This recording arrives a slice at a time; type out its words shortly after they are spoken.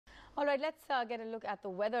All right, let's get a look at the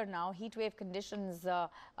weather now. Heat wave conditions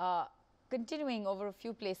continuing over a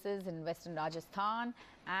few places in Western Rajasthan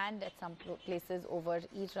and at some places over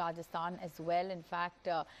East Rajasthan as well. In fact,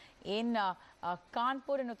 in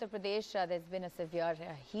Kanpur in Uttar Pradesh, there's been a severe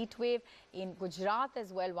heat wave. In Gujarat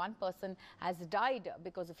as well, one person has died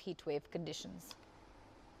because of heat wave conditions.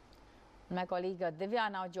 My colleague Divya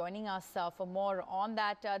now joining us for more on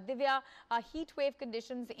that. Divya, heat wave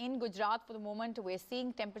conditions in Gujarat for the moment. We're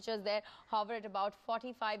seeing temperatures there hover at about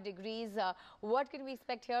 45 degrees. What can we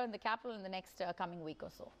expect here in the capital in the next coming week or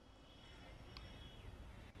so?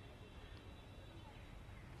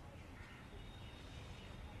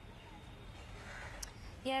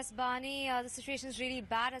 Yes, Barney, the situation is really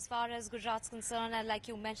bad as far as Gujarat's concerned, and like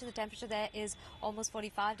you mentioned, the temperature there is almost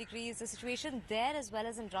 45 degrees. The situation there as well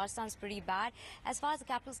as in Rajasthan is pretty bad. As far as the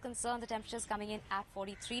capital is concerned, the temperature is coming in at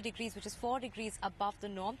 43 degrees, which is 4 degrees above the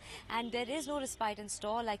norm, and there is no respite in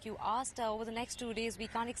store. Like you asked, over the next 2 days, we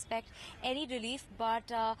can't expect any relief,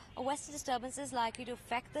 but a western disturbance is likely to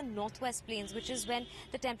affect the northwest plains, which is when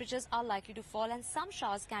the temperatures are likely to fall, and some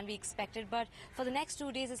showers can be expected. But for the next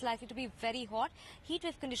 2 days, it's likely to be very hot. Heat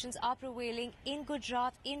wave conditions are prevailing in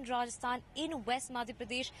Gujarat, in Rajasthan, in West Madhya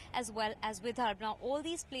Pradesh, as well as Vidarbha. Now, all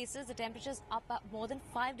these places, the temperatures up more than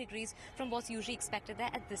 5 degrees from what's usually expected there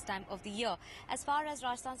at this time of the year. As far as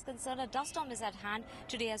Rajasthan is concerned, a dust storm is at hand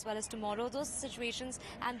today as well as tomorrow. Those situations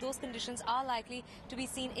and those conditions are likely to be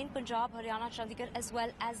seen in Punjab, Haryana, Chandigarh, as well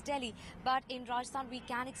as Delhi. But in Rajasthan, we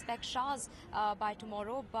can expect showers by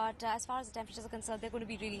tomorrow. But as far as the temperatures are concerned, they're going to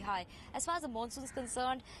be really high. As far as the monsoon is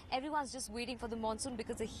concerned, everyone's just waiting for the monsoon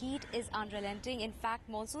because the heat is unrelenting. In fact,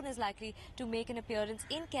 monsoon is likely to make an appearance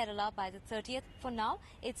in Kerala by the 30th. For now,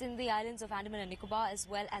 it's in the islands of Andaman and Nicobar, as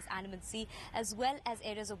well as Andaman Sea, as well as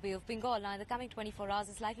areas of Bay of Bengal. Now, in the coming 24 hours,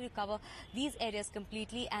 it's likely to cover these areas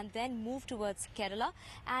completely and then move towards Kerala.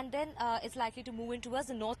 And then it's likely to move in towards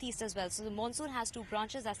the northeast as well. So the monsoon has two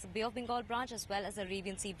branches. That's the Bay of Bengal branch as well as the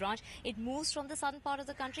Arabian Sea branch. It moves from the southern part of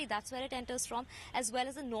the country. That's where it enters from, as well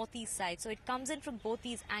as the northeast side. So it comes in from both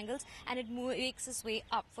these angles and it makes its way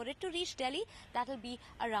up. For it to reach Delhi, that'll be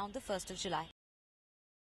around the 1st of July.